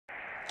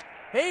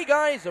Hey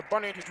guys,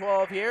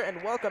 Bunny12 here,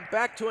 and welcome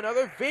back to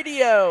another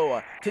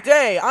video!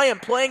 Today, I am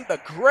playing the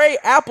Gray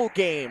Apple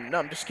game. No,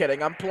 I'm just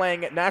kidding. I'm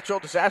playing Natural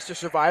Disaster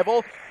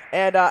Survival,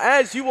 and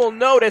as you will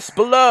notice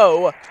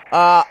below,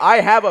 I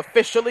have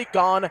officially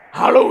gone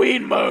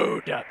Halloween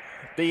mode.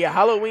 The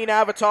Halloween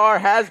avatar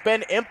has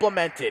been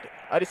implemented.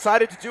 I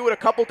decided to do it a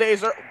couple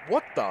days early.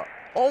 What the?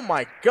 Oh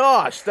my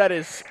gosh, that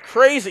is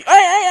crazy.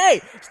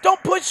 Hey!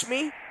 Don't push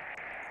me!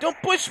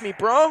 Don't push me,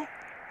 bro!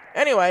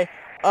 Anyway,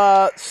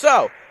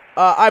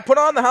 I put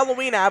on the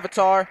Halloween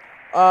avatar,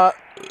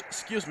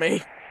 excuse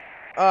me,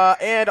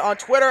 and on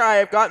Twitter I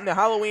have gotten the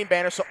Halloween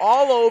banner, so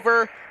all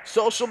over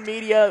social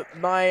media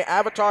my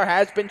avatar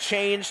has been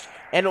changed,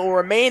 and it will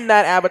remain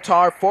that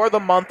avatar for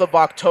the month of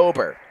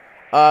October.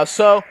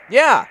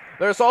 Yeah,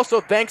 there's also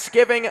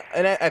Thanksgiving,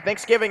 a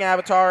Thanksgiving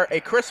avatar,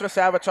 a Christmas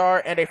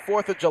avatar, and a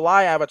 4th of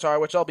July avatar,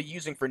 which I'll be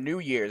using for New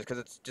Year's, because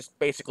it's just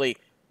basically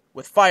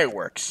with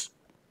fireworks.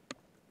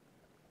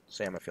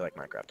 Sam, I feel like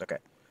Minecraft, okay.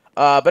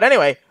 But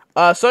anyway,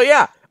 and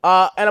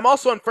I'm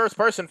also in first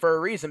person for a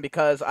reason,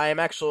 because I am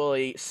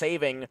actually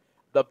saving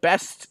the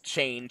best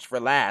change for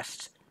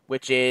last,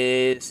 which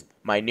is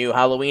my new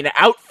Halloween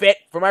outfit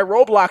for my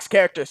Roblox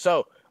character.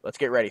 So, let's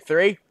get ready.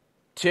 3,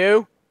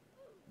 2,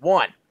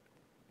 1.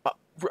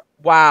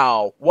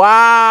 Wow!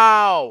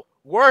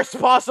 Worst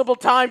possible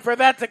time for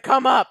that to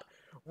come up.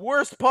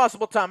 Worst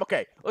possible time.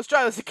 Okay, let's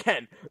try this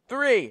again.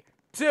 3,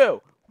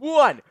 2,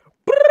 1.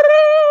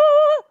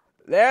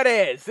 There it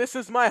is. This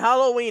is my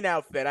Halloween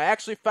outfit. I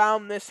actually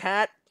found this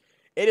hat.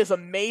 It is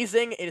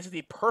amazing. It is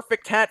the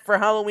perfect hat for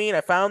Halloween.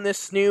 I found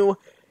this new,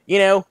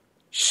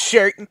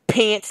 shirt and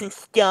pants and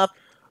stuff.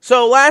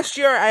 So last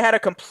year, I had a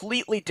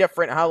completely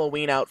different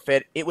Halloween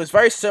outfit. It was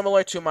very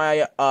similar to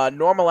my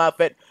normal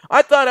outfit.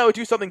 I thought I would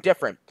do something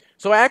different.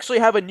 So I actually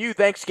have a new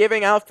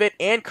Thanksgiving outfit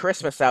and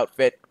Christmas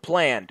outfit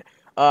planned.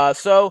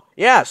 So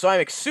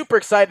I'm super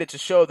excited to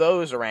show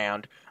those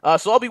around.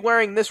 So I'll be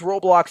wearing this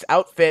Roblox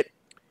outfit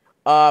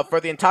for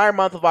the entire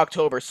month of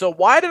October. So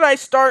why did I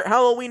start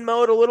Halloween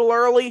mode a little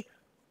early?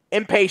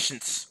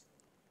 Impatience.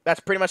 That's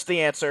pretty much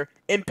the answer.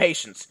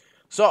 Impatience.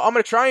 So I'm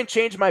going to try and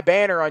change my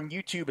banner on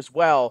YouTube as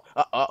well.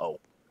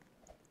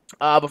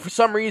 But for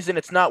some reason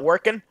it's not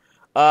working.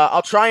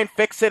 I'll try and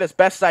fix it as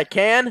best I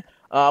can.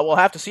 We'll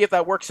have to see if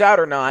that works out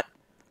or not.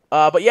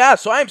 But yeah,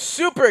 so I'm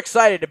super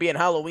excited to be in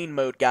Halloween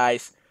mode,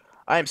 guys.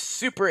 I'm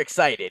super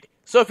excited.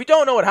 So if you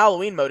don't know what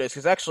Halloween mode is,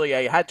 because actually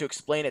I had to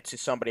explain it to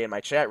somebody in my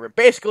chat room.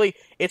 Basically,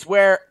 it's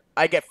where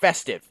I get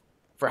festive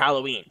for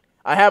Halloween.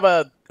 I have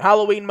a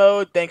Halloween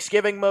mode,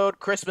 Thanksgiving mode,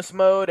 Christmas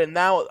mode, and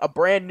now a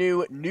brand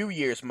new New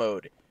Year's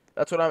mode.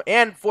 That's what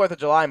and 4th of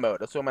July mode.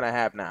 That's what I'm gonna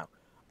have now.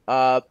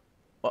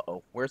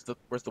 Uh-oh. Where's the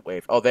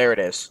wave? Oh, there it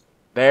is.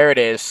 There it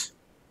is.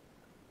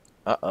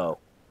 Uh-oh.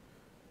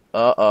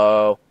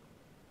 Uh-oh.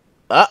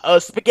 Uh-oh,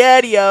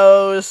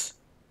 SpaghettiOs.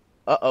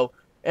 Uh-oh.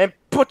 And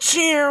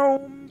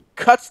pachoo!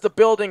 Cuts the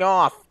building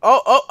off.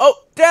 Oh!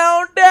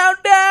 Down!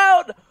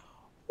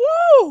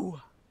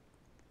 Woo!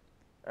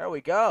 There we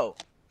go.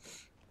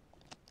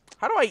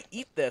 How do I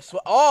eat this?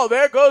 Oh,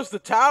 there goes the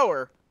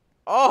tower.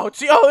 Oh,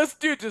 gee, this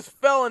dude just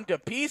fell into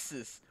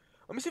pieces.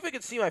 Let me see if I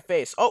can see my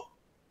face. Oh,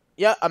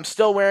 yeah, I'm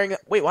still wearing...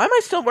 Wait, why am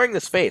I still wearing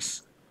this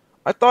face?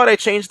 I thought I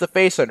changed the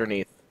face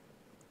underneath.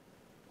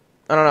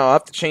 I don't know, I'll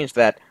have to change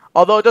that.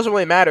 Although it doesn't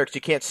really matter because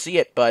you can't see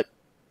it, but...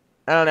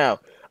 I don't know.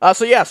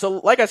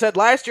 So like I said,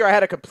 last year I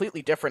had a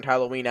completely different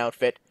Halloween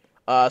outfit.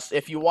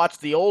 If you watch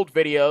the old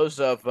videos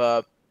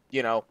of,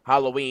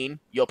 Halloween,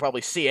 you'll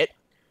probably see it.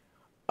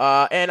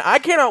 And I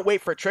cannot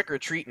wait for Trick or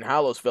Treat in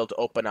Hallowsville to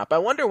open up. I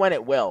wonder when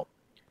it will.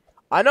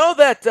 I know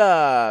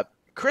that,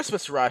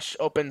 Christmas Rush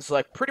opens,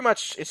 pretty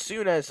much as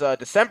soon as,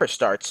 December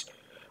starts.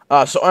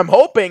 So I'm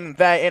hoping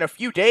that in a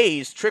few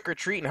days, Trick or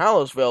Treat in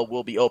Hallowsville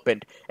will be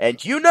opened. And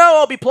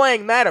I'll be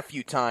playing that a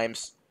few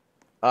times.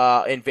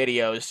 In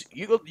videos.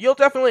 You'll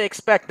definitely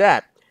expect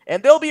that.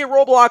 And there'll be a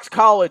Roblox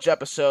College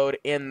episode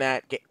in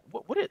that game.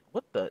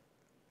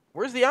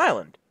 Where's the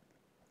island?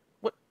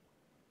 What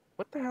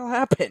the hell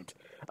happened?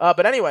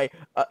 But anyway,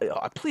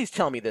 please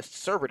tell me this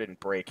server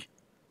didn't break.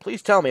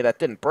 Please tell me that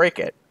didn't break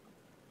it.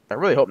 I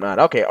really hope not.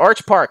 Okay,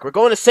 Arch Park. We're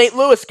going to St.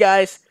 Louis,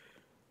 guys.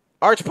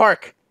 Arch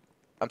Park.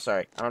 I'm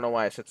sorry. I don't know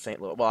why I said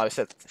St. Louis. Well, I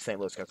said St.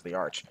 Louis because of the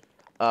arch.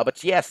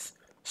 But yes.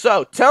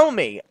 So, tell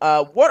me,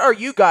 what are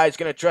you guys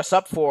going to dress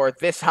up for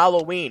this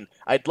Halloween?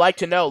 I'd like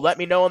to know. Let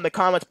me know in the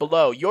comments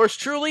below. Yours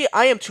truly,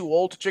 I am too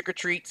old to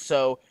trick-or-treat,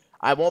 so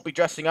I won't be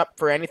dressing up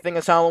for anything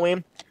this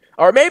Halloween.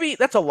 Or maybe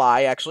that's a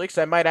lie, actually, because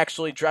I might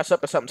actually dress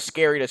up as something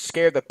scary to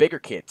scare the bigger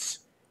kids.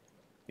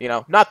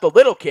 Not the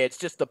little kids,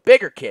 just the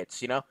bigger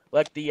kids,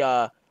 Like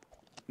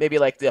maybe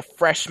like the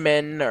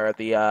freshmen or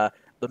the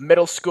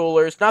middle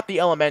schoolers, not the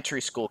elementary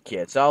school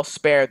kids. I'll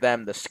spare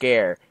them the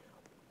scare.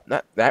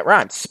 That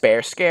rhymes.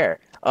 Spare scare.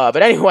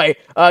 But anyway,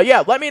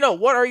 let me know.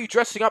 What are you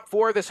dressing up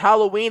for this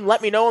Halloween?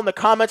 Let me know in the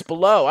comments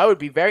below. I would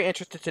be very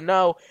interested to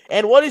know.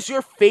 And what is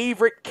your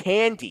favorite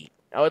candy?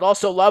 I would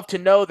also love to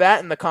know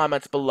that in the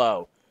comments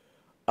below.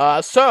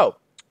 So,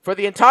 for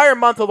the entire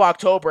month of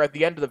October, at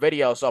the end of the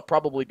videos, I'll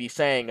probably be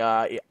saying,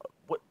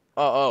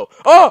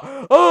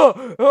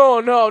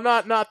 Oh no,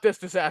 not this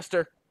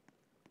disaster.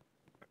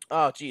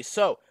 Oh, geez.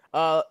 So,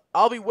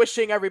 I'll be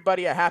wishing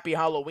everybody a happy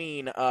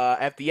Halloween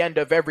at the end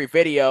of every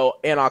video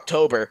in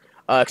October,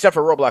 except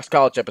for Roblox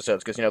College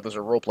episodes, because, those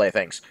are roleplay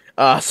things.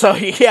 So,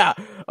 yeah.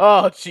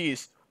 Oh,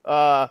 jeez.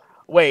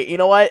 Wait, you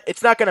know what?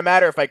 It's not going to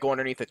matter if I go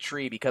underneath a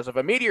tree, because if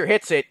a meteor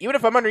hits it, even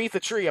if I'm underneath a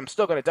tree, I'm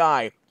still going to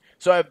die.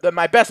 So,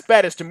 my best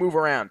bet is to move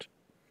around.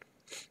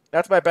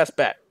 That's my best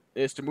bet,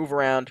 is to move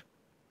around,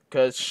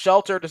 because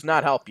shelter does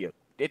not help you.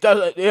 It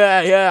doesn't.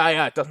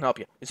 Yeah. It doesn't help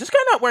you. Is this guy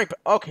not wearing?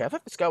 Okay, I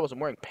thought this guy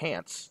wasn't wearing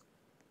pants.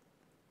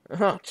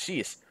 Oh,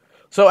 jeez.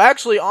 So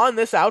actually, on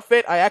this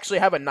outfit, I actually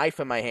have a knife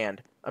in my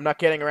hand. I'm not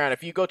kidding around.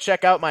 If you go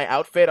check out my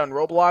outfit on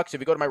Roblox,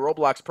 if you go to my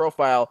Roblox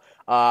profile,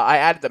 I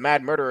added the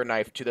Mad Murderer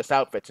knife to this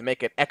outfit to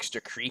make it extra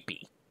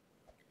creepy.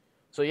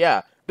 So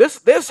yeah,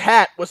 this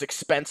hat was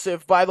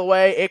expensive, by the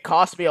way. It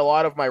cost me a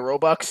lot of my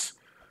Robux.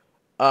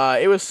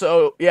 It was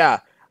so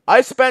yeah.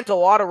 I spent a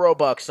lot of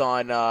Robux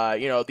on,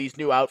 these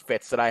new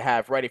outfits that I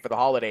have ready for the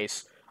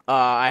holidays.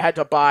 I had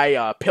to buy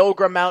a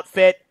pilgrim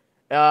outfit.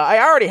 I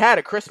already had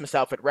a Christmas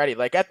outfit ready.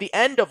 Like, at the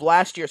end of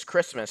last year's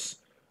Christmas,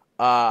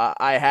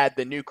 I had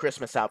the new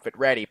Christmas outfit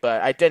ready,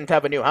 but I didn't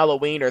have a new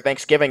Halloween or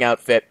Thanksgiving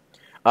outfit.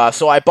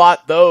 So I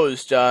bought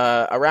those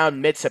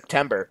around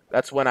mid-September.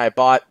 That's when I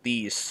bought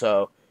these,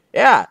 so,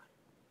 yeah.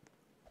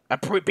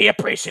 Be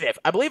appreciative.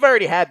 I believe I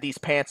already had these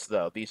pants,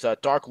 though. These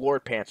Dark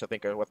Lord pants, I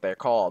think are what they're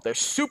called. They're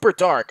super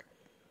dark.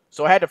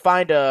 So I had to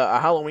find a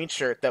Halloween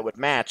shirt that would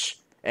match.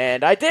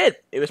 And I did.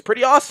 It was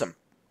pretty awesome.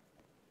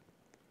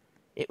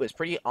 It was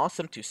pretty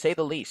awesome, to say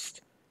the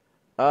least.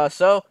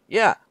 So,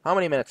 yeah. How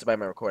many minutes have I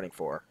been recording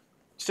for?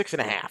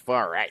 6.5.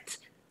 Alright.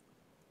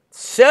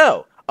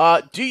 So,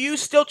 do you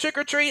still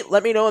trick-or-treat?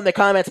 Let me know in the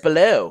comments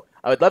below.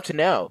 I would love to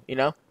know,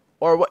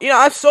 Or, what?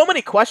 I have so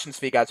many questions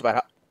for you guys about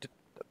how...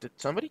 Did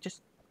somebody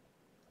just...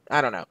 I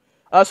don't know.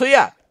 So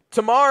yeah,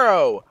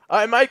 tomorrow,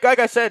 like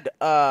I said,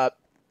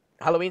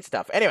 Halloween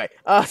stuff. Anyway,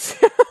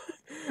 what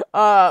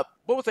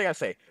was I gonna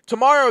say?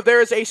 Tomorrow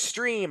there is a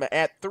stream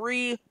at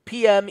 3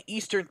 p.m.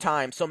 Eastern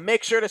time, so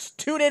make sure to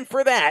tune in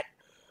for that.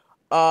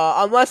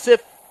 Unless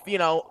if,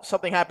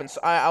 something happens.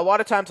 A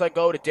lot of times I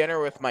go to dinner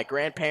with my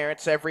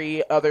grandparents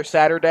every other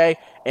Saturday,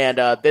 and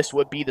this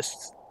would be the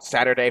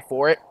Saturday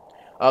for it.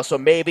 So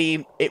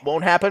maybe it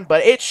won't happen,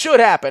 but it should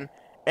happen.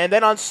 And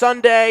then on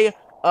Sunday...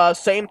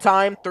 same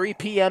time, 3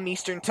 p.m.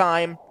 Eastern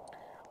time.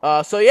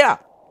 So yeah,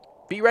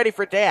 be ready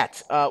for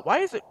that. Why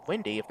is it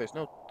windy if there's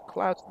no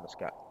clouds in the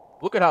sky?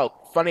 Look at how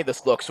funny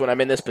this looks when I'm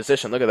in this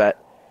position. Look at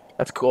that.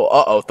 That's cool.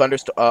 Uh-oh,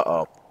 thunderstorm.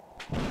 Uh-oh.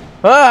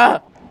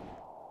 Ah!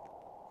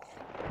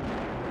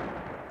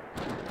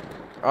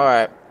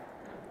 Alright.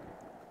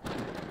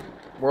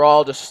 We're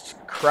all just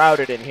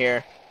crowded in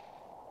here.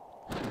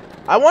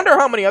 I wonder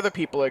how many other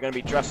people are going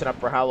to be dressing up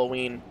for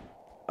Halloween,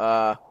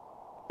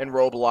 in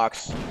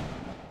Roblox.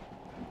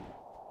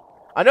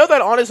 I know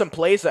that Onism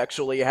Plays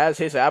actually has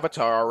his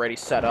avatar already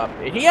set up.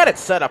 And he had it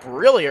set up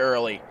really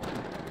early.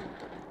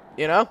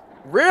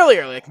 Really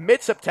early, like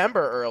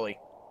mid-September early.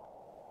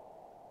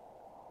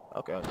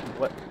 Okay,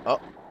 what?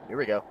 Oh, here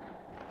we go.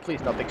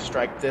 Please, nothing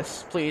strike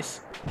this, please.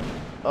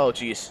 Oh,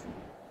 jeez.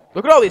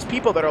 Look at all these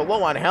people that are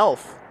low on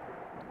health.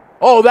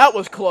 Oh, that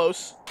was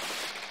close.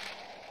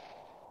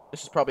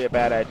 This is probably a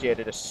bad idea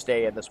to just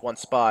stay in this one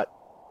spot.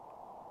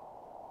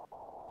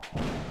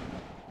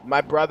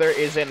 My brother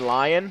is in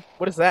Lion?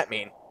 What does that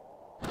mean?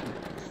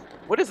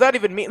 What does that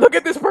even mean? Look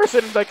at this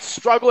person, like,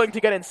 struggling to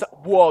get inside.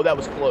 Whoa, that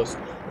was close.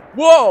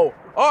 Whoa!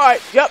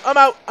 Alright, yep, I'm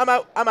out.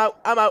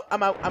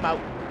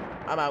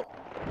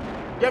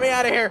 Get me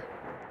out of here.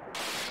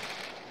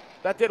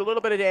 That did a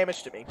little bit of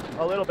damage to me.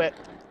 A little bit.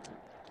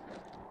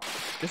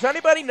 Does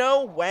anybody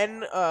know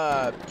when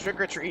Trick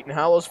or Treat in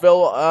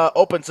Hallowsville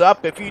opens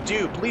up? If you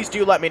do, please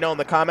do let me know in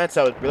the comments.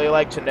 I would really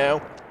like to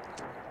know.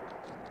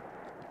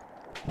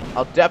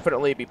 I'll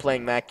definitely be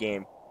playing that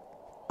game.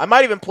 I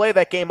might even play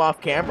that game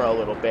off camera a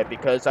little bit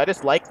because I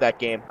just like that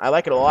game. I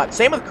like it a lot.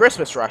 Same with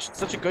Christmas Rush. It's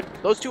such a good...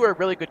 Those two are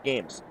really good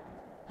games.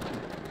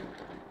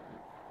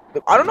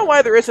 I don't know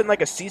why there isn't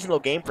like a seasonal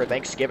game for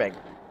Thanksgiving.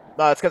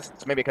 No, it's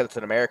maybe because it's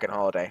an American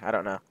holiday. I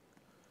don't know.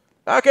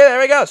 Okay, there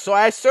we go. So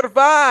I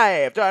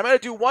survived. All right, I'm going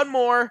to do one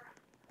more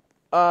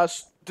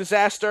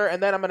disaster,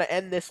 and then I'm going to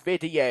end this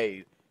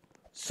video.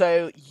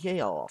 So,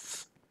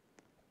 yes.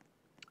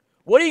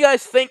 What do you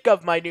guys think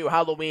of my new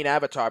Halloween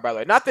avatar, by the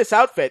way? Not this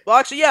outfit. Well,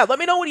 actually, yeah, let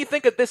me know what you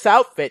think of this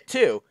outfit,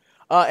 too.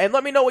 And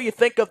let me know what you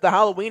think of the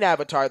Halloween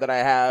avatar that I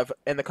have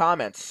in the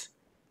comments.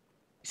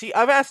 See,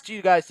 I've asked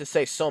you guys to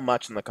say so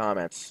much in the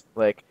comments.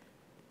 Like,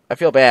 I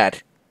feel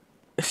bad.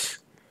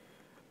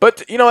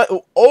 But, you know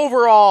what,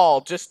 overall,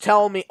 just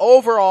tell me,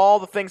 overall,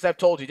 the things I've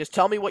told you, just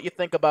tell me what you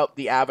think about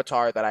the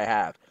avatar that I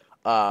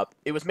have.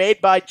 It was made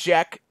by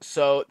Jack,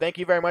 so thank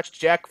you very much,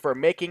 Jack, for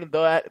making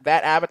that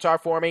avatar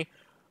for me.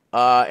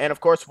 And of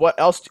course, what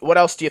else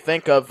do you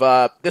think of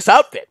this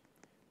outfit?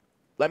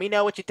 Let me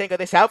know what you think of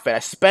this outfit. I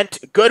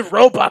spent good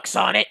Robux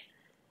on it,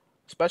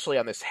 especially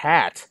on this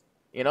hat.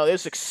 You know, it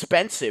was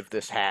expensive,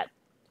 this hat.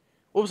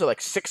 what was it,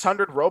 like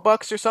 600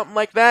 Robux or something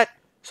like that?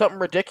 Something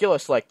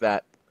ridiculous like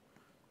that.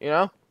 You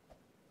know?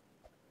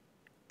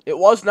 It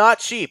was not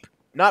cheap.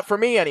 Not for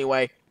me,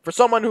 anyway. For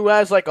someone who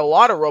has, like, a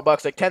lot of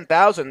Robux, like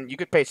 10,000, you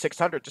could pay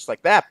 600 just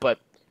like that, but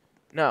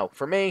no,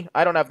 for me,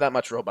 I don't have that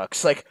much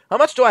Robux. Like, how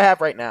much do I have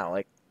right now?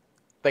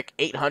 Like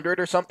 800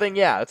 or something?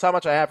 Yeah, that's how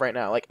much I have right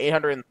now. Like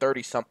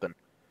 830 something.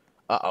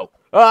 Uh-oh.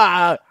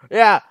 Ah!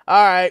 Yeah,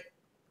 alright.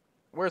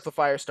 Where's the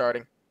fire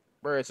starting?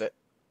 Where is it?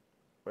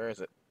 Where is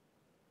it?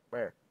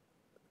 Where?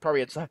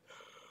 Probably inside.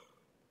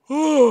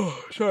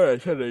 Oh, sorry, I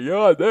said a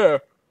yawn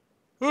there.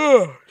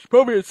 Oh, it's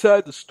probably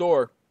inside the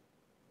store.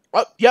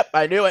 Oh, yep,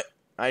 I knew it.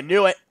 I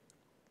knew it.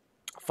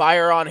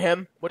 Fire on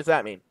him? What does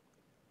that mean?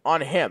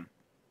 On him.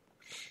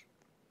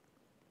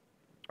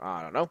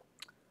 I don't know.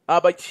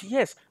 But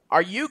yes,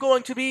 are you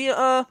going to be,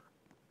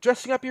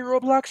 dressing up your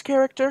Roblox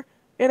character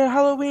in a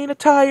Halloween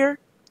attire?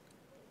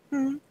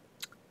 Hmm.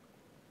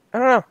 I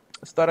don't know.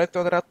 Just thought I'd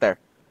throw that out there.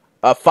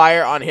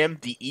 Fire on him,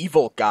 the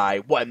evil guy.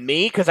 What,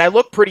 me? Because I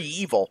look pretty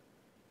evil.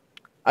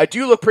 I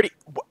do look pretty...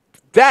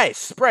 That is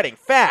spreading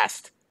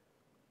fast.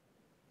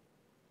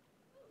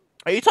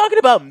 Are you talking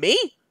about me?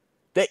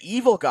 The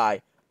evil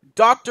guy.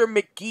 Dr.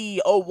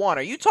 McGee01.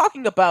 Are you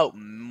talking about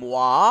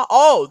moi?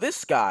 Oh,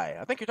 this guy.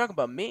 I think you're talking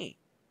about me.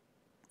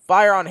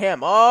 Fire on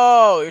him.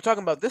 Oh, you're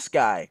talking about this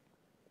guy.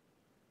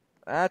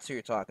 That's who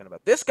you're talking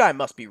about. This guy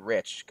must be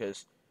rich,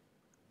 because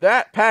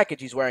that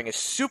package he's wearing is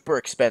super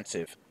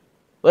expensive.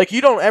 Like,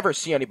 you don't ever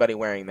see anybody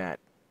wearing that.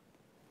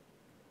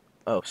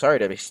 Oh, sorry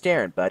to be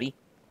staring, buddy.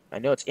 I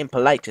know it's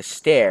impolite to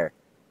stare.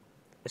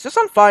 Is this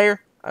on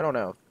fire? I don't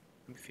know.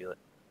 Let me feel it.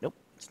 Nope,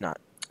 it's not.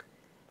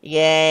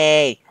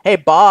 Yay! Hey,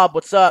 Bob,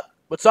 what's up?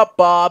 What's up,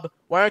 Bob?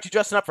 Why aren't you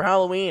dressing up for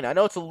Halloween? I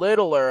know it's a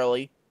little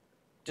early.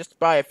 Just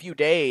by a few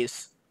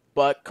days.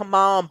 But come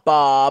on,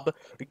 Bob.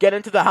 Get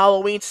into the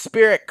Halloween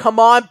spirit. Come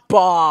on,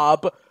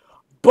 Bob.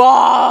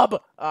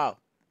 Bob! Oh.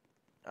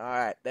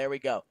 Alright, there we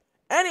go.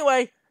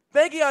 Anyway,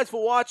 thank you guys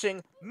for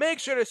watching. Make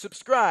sure to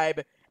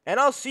subscribe. And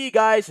I'll see you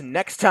guys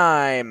next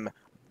time.